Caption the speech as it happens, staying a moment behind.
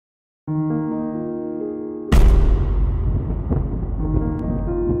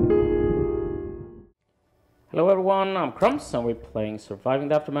Hello everyone, I'm Crumbs and we're playing Surviving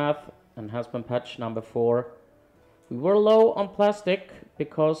the Aftermath, Enhancement Patch number 4. We were low on plastic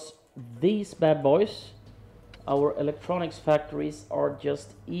because these bad boys, our electronics factories, are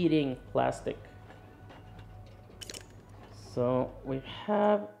just eating plastic. So we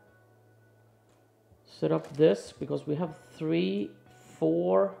have set up this because we have 3,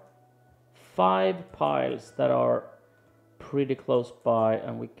 4, 5 piles that are pretty close by,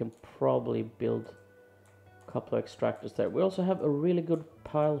 and we can probably build couple of extractors there. We also have a really good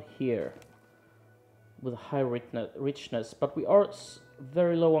pile here with high richness, but we are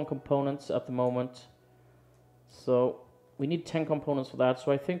very low on components at the moment, so we need 10 components for that.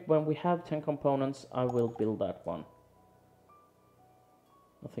 So I think when we have 10 components I will build that one.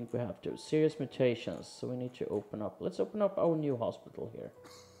 I think we have to. Serious mutations, so we need to open up. Let's open up our new hospital here.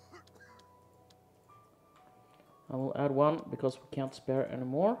 I will add one because we can't spare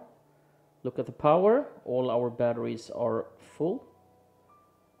anymore. Look at the power, all our batteries are full.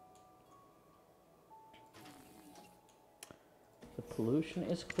 The pollution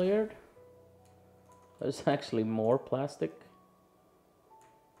is cleared. There's actually more plastic.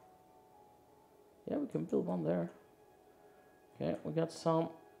 Yeah, we can build one there. Okay, we got some.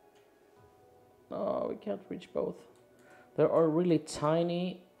 Oh, we can't reach both. They are really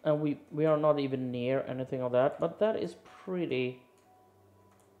tiny, and we are not even near anything of that, but that is pretty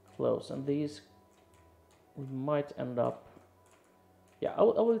close, and these we might end up. Yeah, I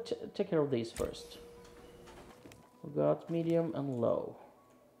will take care of these first. We got medium and low.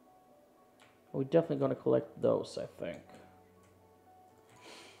 We're definitely gonna collect those, I think.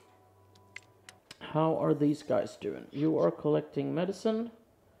 How are these guys doing? You are collecting medicine.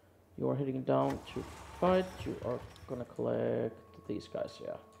 You are heading down to fight. You are gonna collect these guys,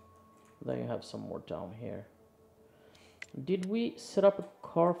 yeah. Then you have some more down here. Did we set up a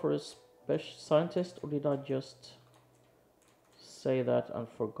car for a special scientist, or did I just say that and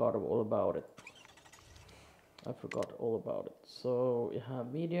forgot all about it? I forgot all about it. So you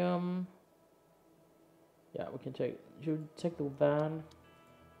have medium. Yeah, we can take. You take the van.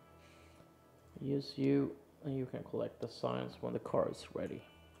 Use you, and you can collect the science when the car is ready.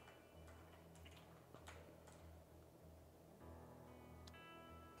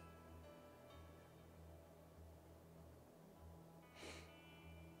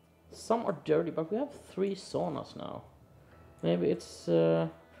 Some are dirty, but we have 3 saunas now. Maybe it's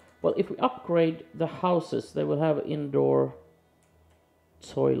well, if we upgrade the houses, they will have an indoor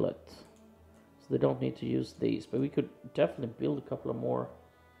toilet, so they don't need to use these. But we could definitely build a couple of more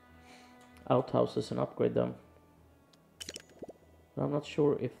outhouses and upgrade them. But I'm not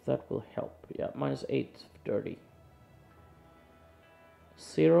sure if that will help. Yeah, -8 dirty.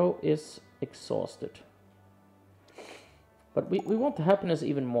 0 is exhausted. But we want the happiness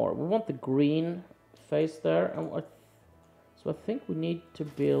even more. We want the green face there, and so I think we need to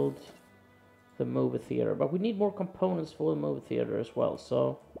build the movie theater. But we need more components for the movie theater as well,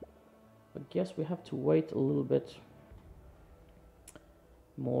 so I guess we have to wait a little bit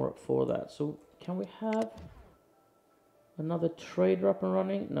more for that. So can we have another trader up and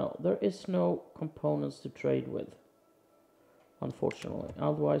running? No, there is no components to trade with, unfortunately.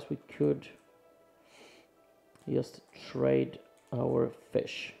 Otherwise we could just trade our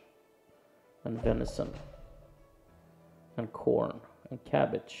fish and venison and corn and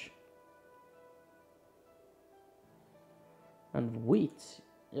cabbage and wheat.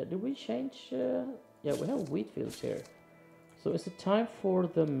 Yeah, did we change? Yeah, we have wheat fields here. So is it time for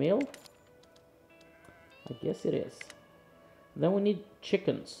the mill? I guess it is. Then we need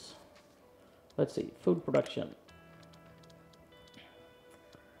chickens. Let's see, food production.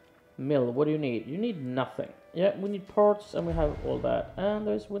 Mill, what do you need? You need nothing. Yeah, we need parts, and we have all that. And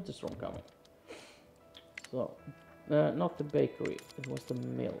there's winter storm coming. So, not the bakery, it was the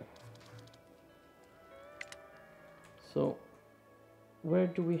mill. So, where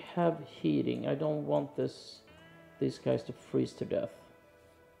do we have heating? I don't want these guys to freeze to death.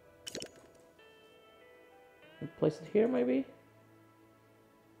 We place it here, maybe?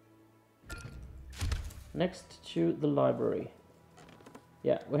 Next to the library.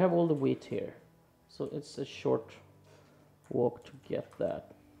 Yeah, we have all the wheat here, so it's a short walk to get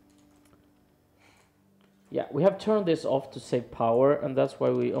that. Yeah, we have turned this off to save power, and that's why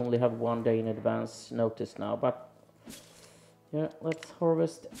we only have 1 day in advance notice now. But yeah, let's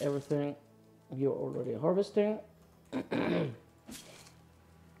harvest everything. You're already harvesting. You're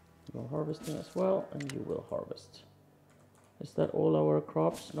harvesting as well, and you will harvest. Is that all our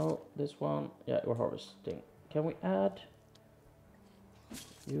crops? No, this one. Yeah, we're harvesting. Can we add?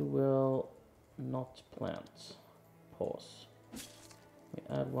 You will not plant. Pause. We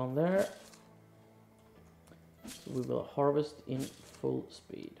add one there. So we will harvest in full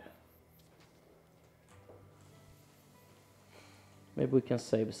speed. Maybe we can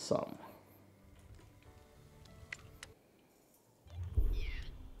save some.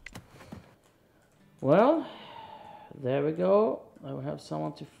 Well, there we go. Now we have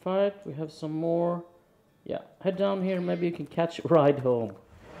someone to fight. We have some more. Yeah, head down here. Maybe you can catch a ride home.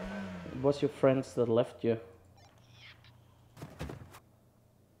 It was your friends that left you.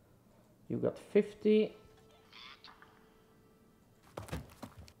 You got 50.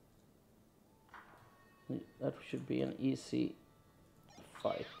 That should be an easy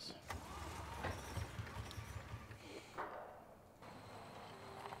fight.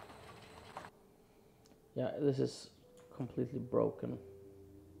 Yeah, this is completely broken.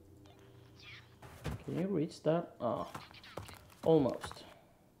 Can you reach that? Ah, almost.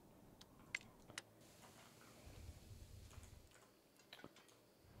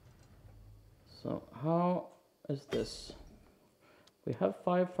 So how is this? We have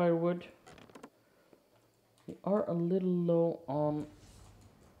 5 firewood. We are a little low on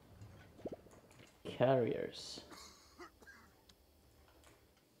carriers.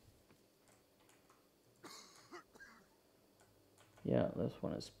 Yeah, this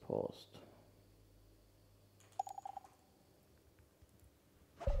one is paused.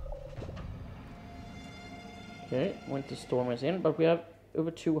 Okay, winter storm is in, but we have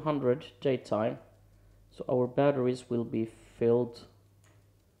over 200 daytime, so our batteries will be filled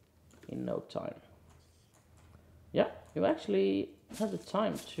in no time. Yeah, you actually have the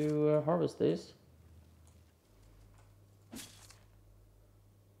time to harvest this.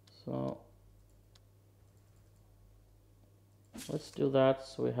 So let's do that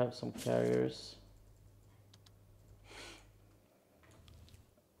so we have some carriers.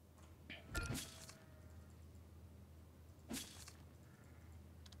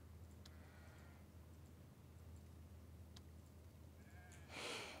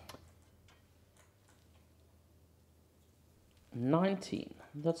 $19,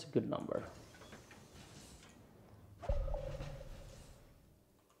 that's a good number.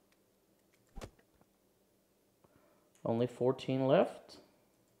 Only 14 left.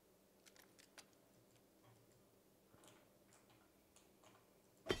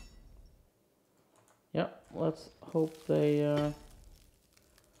 Yeah, let's hope they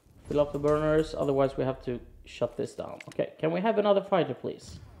fill up the burners, otherwise we have to shut this down. Okay, can we have another fighter,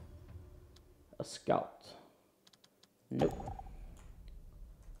 please? A scout. Nope.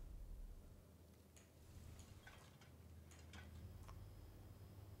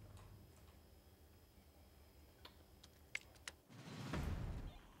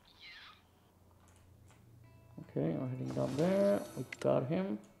 Okay, we're heading down there. We got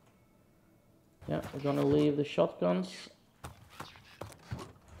him. Yeah, we're gonna leave the shotguns.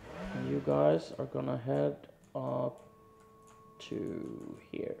 And you guys are gonna head up to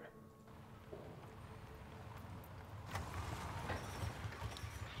here.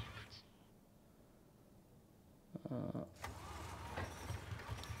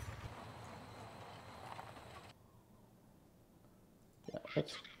 Yeah,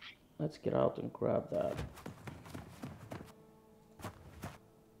 let's get out and grab that.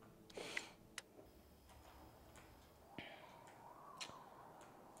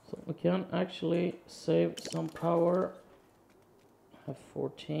 So we can actually save some power. Have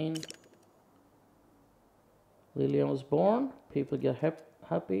 14. Lillian was born. People get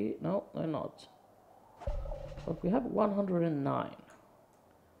happy. No, they're not. But we have 109.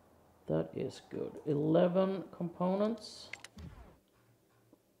 That is good. 11 components.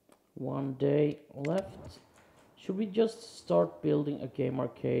 1 day left. Should we just start building a game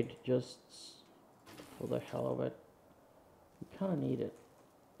arcade just for the hell of it? We kind of need it.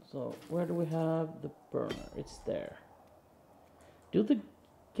 So where do we have the burner? It's there. Do the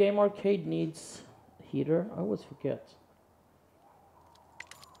game arcade needs heater? I always forget.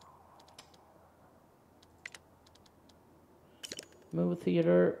 Movie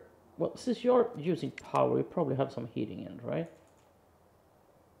theater. Well, since you're using power, you probably have some heating in, right?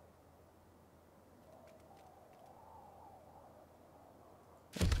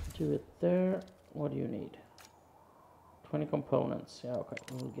 Let's do it there. What do you need? 20 components. Yeah, okay,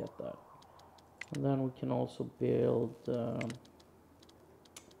 we'll get that. And then we can also build the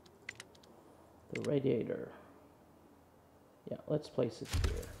radiator. Yeah, let's place it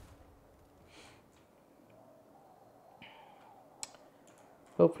here.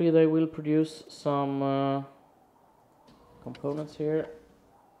 Hopefully they will produce some components here.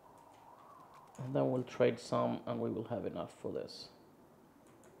 And then we'll trade some and we will have enough for this.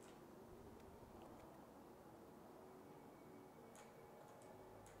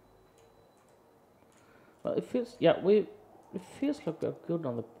 Well, it feels, yeah, it feels like we're good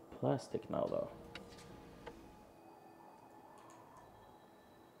on the plastic now, though.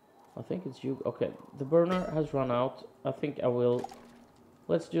 I think it's you. Okay, the burner has run out. I think I will.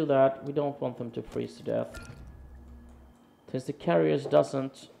 Let's do that. We don't want them to freeze to death. Since the carriers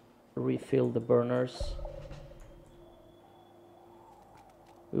doesn't refill the burners,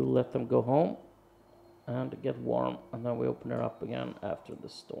 we will let them go home and get warm, and then we open her up again after the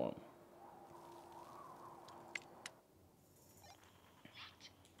storm.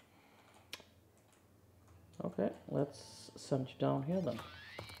 Okay, let's send you down here then.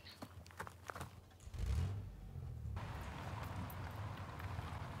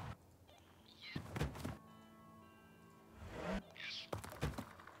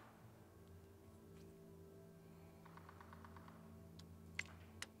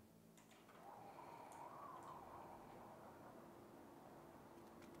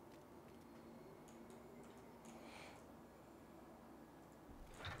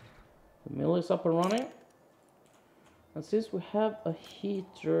 The mill is up and running. And since we have a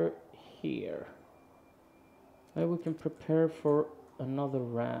heater here, maybe we can prepare for another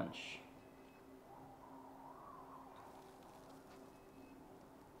ranch.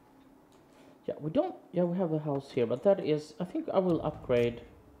 Yeah, we don't, yeah, we have a house here, but that is, I think I will upgrade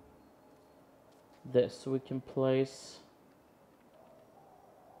this so we can place,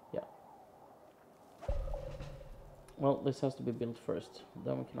 yeah. Well, this has to be built first,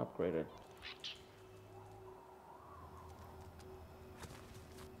 then we can upgrade it.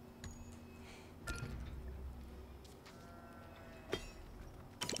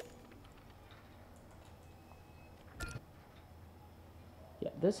 Yeah,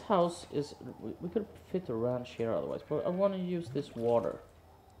 this house is, we could fit a ranch here otherwise, but I want to use this water.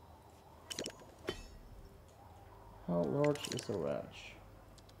 How large is a ranch?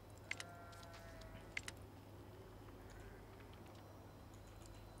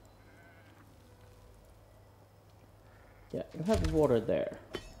 Yeah, you have water there.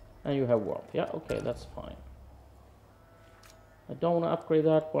 And you have warmth. Yeah, okay, that's fine. I don't want to upgrade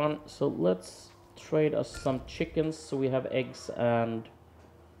that one, so let's trade us some chickens so we have eggs and...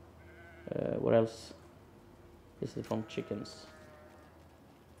 what else is it from chickens?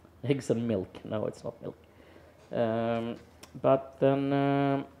 Eggs and milk. No, it's not milk. But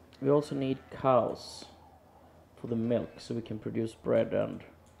then we also need cows for the milk so we can produce bread and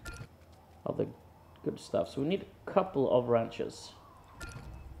other good stuff. So we need a couple of ranches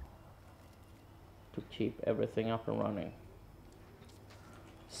to keep everything up and running.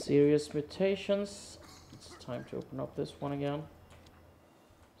 Serious mutations. It's time to open up this one again.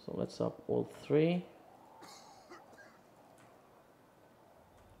 So let's up all three.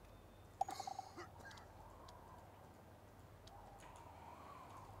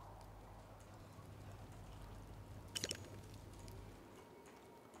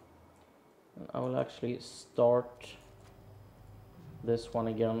 And I will actually start this one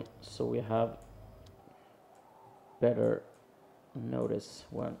again so we have better notice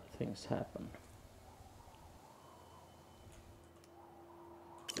when things happen.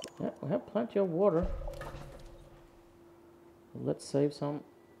 Yeah, we have plenty of water. Let's save some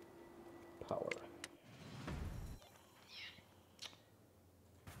power.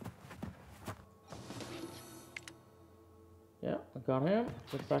 Yeah, I got him.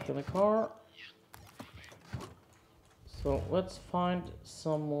 Get back in the car. So let's find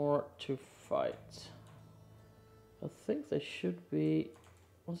some more to fight. I think they should be...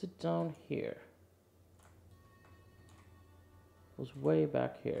 Was it down here? It was way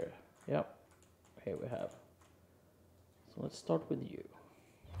back here. Yep, here we have. So let's start with you.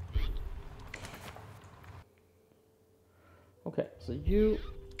 Okay, so you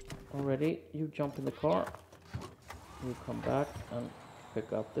already, you jump in the car. You come back and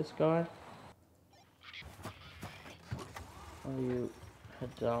pick up this guy. And you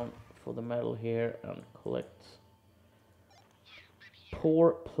head down for the metal here and collect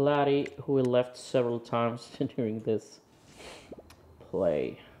poor Platty, who we left several times during this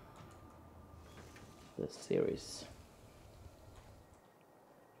play, this series.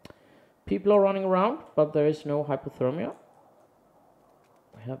 People are running around, but there is no hypothermia.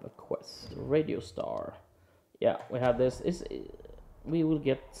 We have a quest, Radio Star. Yeah, we have this. We will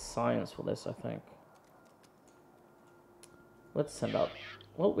get science for this, I think. Let's send out.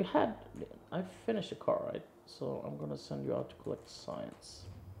 Well, I finished the car, right? So I'm gonna send you out to collect science.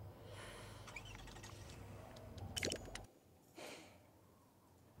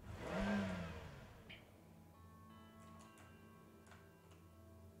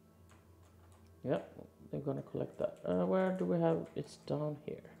 Yep, they're gonna collect that. Where do we have? It's down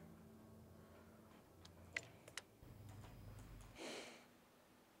here.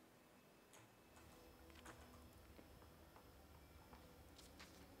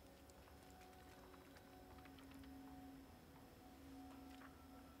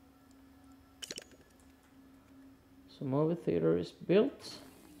 So movie theater is built.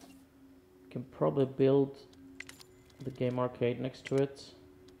 We can probably build the game arcade next to it.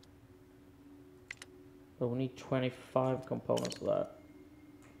 But we need 25 components of that.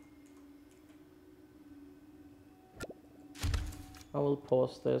 I will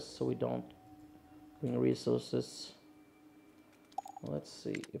pause this so we don't bring resources. Let's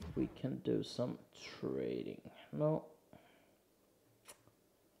see if we can do some trading. No.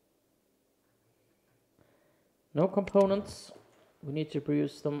 No components. We need to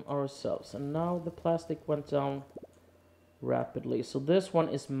produce them ourselves. And now the plastic went down rapidly. So this one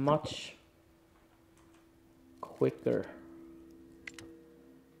is much quicker.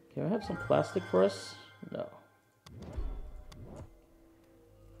 Can we have some plastic for us? No.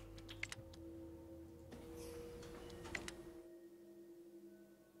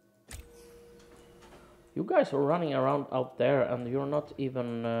 You guys are running around out there and you're not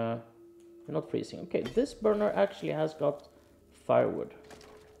even, you're not freezing. Okay, this burner actually has got firewood.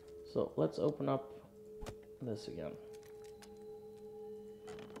 So let's open up this again.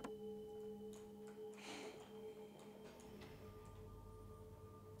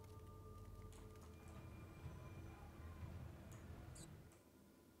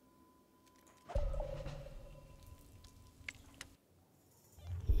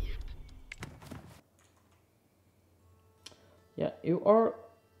 Yeah, you are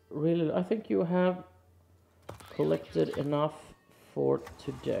really, I think you have collected enough for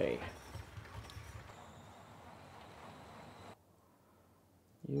today.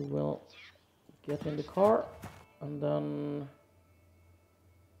 You will get in the car and then,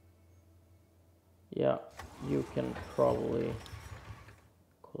 yeah, you can probably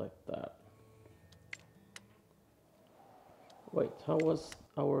collect that. Wait, how was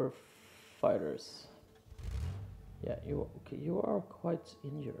our fighters? Yeah, you are quite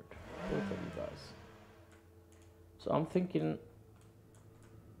injured, both of you guys. So I'm thinking,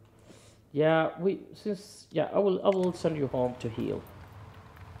 yeah, I will send you home to heal.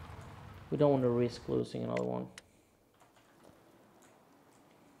 We don't want to risk losing another one.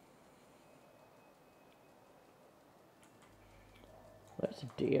 There's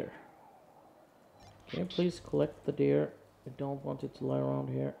a deer. Can you please collect the deer? I don't want it to lie around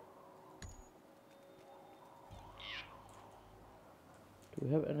here. Do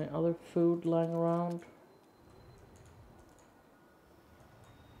we have any other food lying around?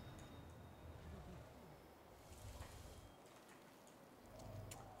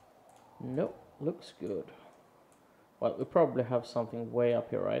 Nope, looks good. Well, we probably have something way up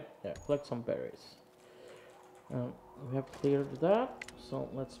here, right? Yeah, collect some berries. We have cleared that, so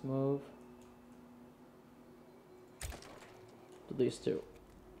let's move to these two.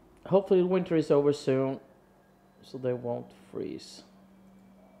 Hopefully winter is over soon, so they won't freeze.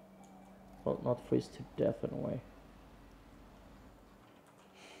 Well, not freeze to death anyway.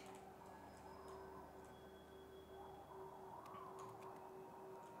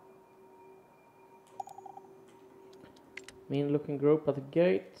 Mean looking group at the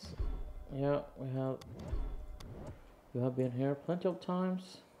gate. Yeah, you have been here plenty of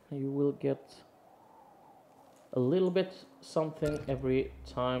times. You will get a little bit something every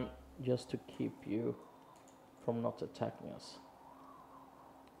time just to keep you from not attacking us.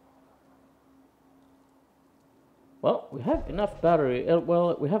 Well, we have enough battery.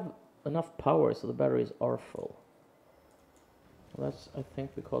 Well, we have enough power, so the batteries are full. That's, I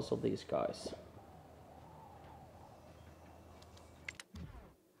think, because of these guys.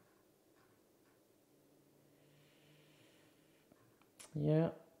 Yeah,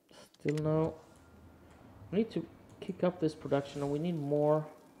 still no. We need to kick up this production, and we need more,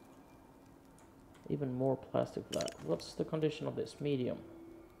 even more plastic for that. What's the condition of this? Medium.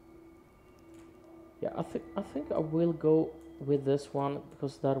 Yeah, I think I will go with this one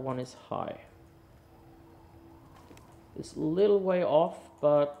because that one is high. It's a little way off,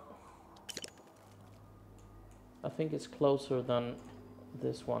 but I think it's closer than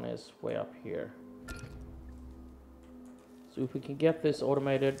this one is way up here. So if we can get this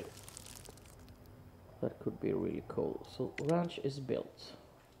automated, that could be really cool. So ranch is built.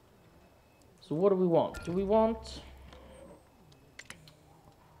 So what do we want? Do we want...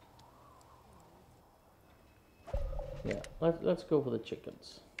 Yeah, let's go for the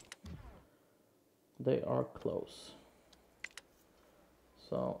chickens. They are close.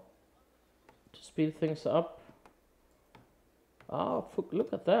 So, to speed things up... Oh,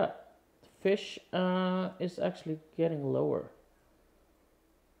 look at that. The fish is actually getting lower.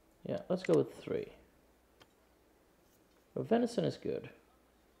 Yeah, let's go with 3. But venison is good.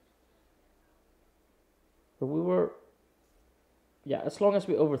 But we were... Yeah, as long as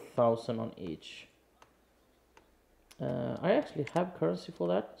we over 1,000 on each. I actually have currency for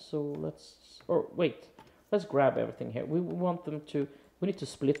that, so let's grab everything here. We want them to, we need to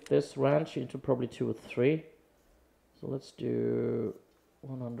split this ranch into probably 2 or 3. So let's do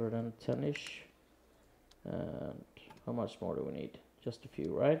 110-ish. And how much more do we need? Just a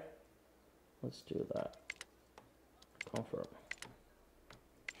few, right? Let's do that. Confirm.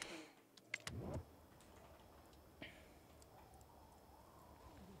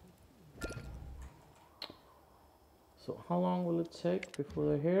 So how long will it take before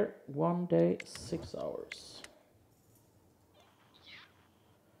they're here? 1 day, 6 hours.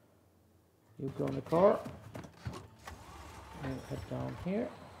 You go in the car. And head down here.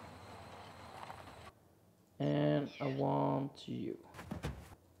 And I want you.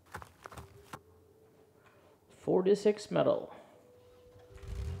 46 metal.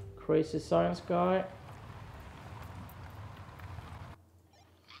 Crazy science guy.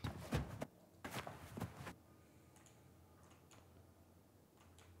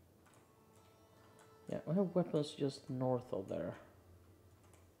 Yeah, we have weapons just north of there.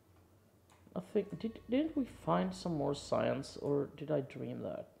 I think, didn't we find some more science, or did I dream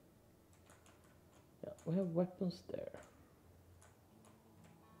that? Yeah, we have weapons there.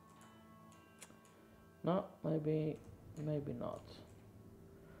 No, maybe not.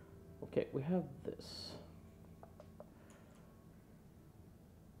 Okay, we have this.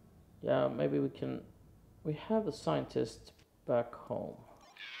 Yeah, maybe we can... We have a scientist back home.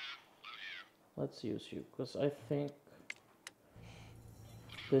 Let's use you, because I think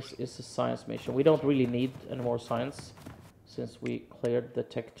this is a science mission. We don't really need any more science, since we cleared the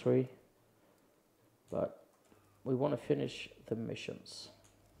tech tree. But we want to finish the missions.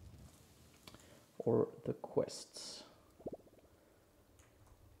 Or the quests.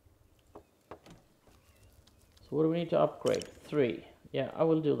 So what do we need to upgrade? 3. Yeah, I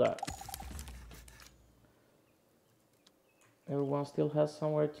will do that. Everyone still has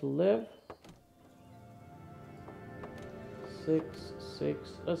somewhere to live. 6,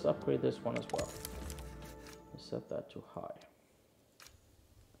 6. Let's upgrade this one as well. Let's set that to high.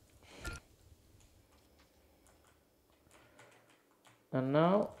 And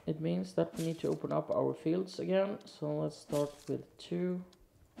now it means that we need to open up our fields again. So let's start with 2. You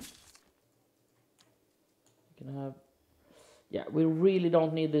can have... Yeah, we really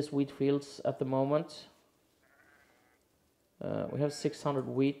don't need these wheat fields at the moment. We have 600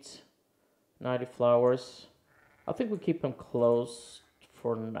 wheat, 90 flowers. I think we keep them closed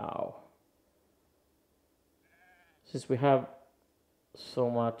for now. Since we have so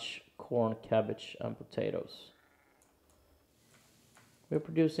much corn, cabbage, and potatoes. We're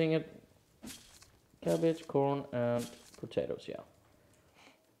producing it, cabbage, corn, and potatoes, yeah.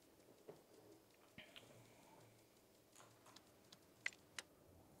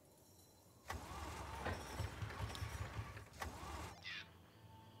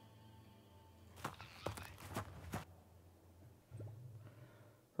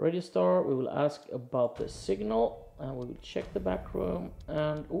 Register, we will ask about the signal, and we will check the back room,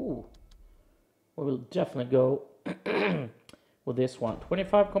 and ooh, we will definitely go with this one.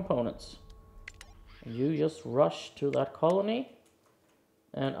 25 components. And you just rush to that colony,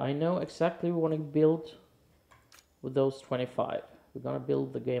 and I know exactly what we want to build with those 25. We're gonna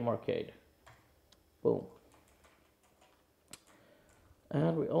build the game arcade. Boom.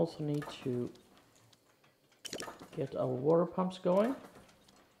 And we also need to get our water pumps going.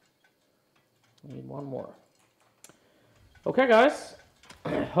 We need one more. Okay, guys.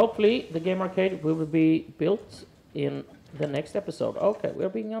 Hopefully the game arcade will be built in the next episode. Okay, we're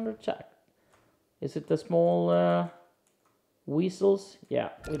being under attack. Is it the small weasels? Yeah,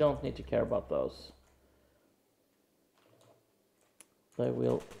 we don't need to care about those. They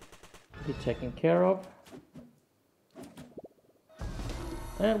will be taken care of.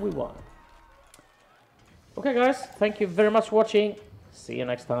 And we won. Okay, guys. Thank you very much for watching. See you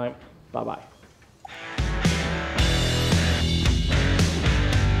next time. Bye-bye.